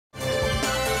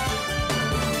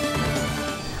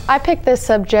I picked this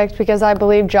subject because I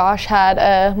believe Josh had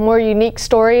a more unique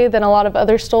story than a lot of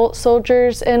other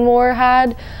soldiers in war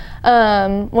had.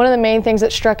 One of the main things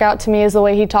that struck out to me is the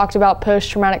way he talked about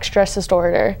post-traumatic stress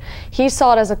disorder. He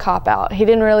saw it as a cop-out. He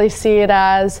didn't really see it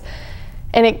as,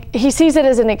 he sees it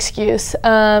as an excuse.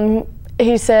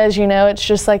 He says, you know, it's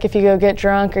just like if you go get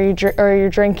drunk or you're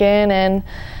drinking and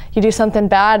you do something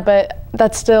bad, but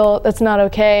that's not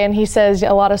okay. And he says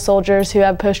a lot of soldiers who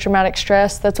have post-traumatic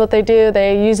stress, that's what they do.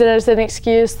 They use it as an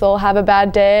excuse. They'll have a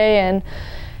bad day,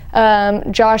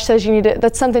 and Josh says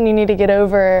that's something you need to get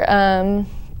over.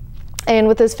 And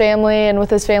with his family and with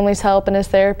his family's help and his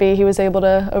therapy, he was able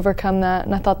to overcome that,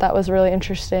 and I thought that was really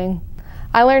interesting.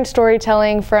 I learned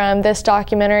storytelling from this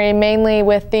documentary, mainly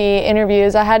with the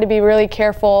interviews. I had to be really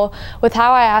careful with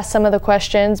how I asked some of the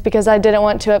questions because I didn't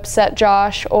want to upset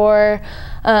Josh or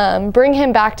bring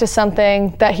him back to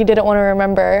something that he didn't want to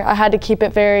remember. I had to keep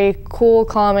it very cool,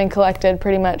 calm, and collected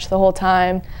pretty much the whole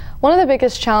time. One of the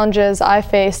biggest challenges I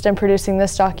faced in producing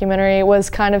this documentary was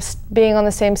kind of being on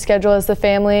the same schedule as the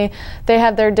family. They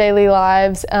have their daily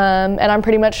lives, and I'm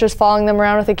pretty much just following them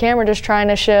around with a camera, just trying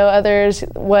to show others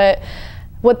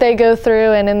what they go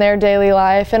through and in their daily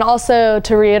life. And also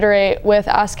to reiterate with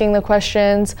asking the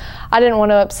questions, I didn't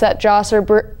want to upset Josh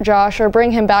or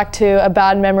bring him back to a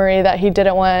bad memory that he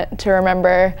didn't want to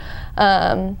remember.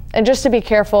 And just to be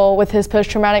careful with his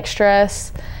post-traumatic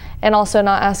stress and also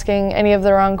not asking any of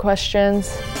the wrong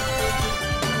questions.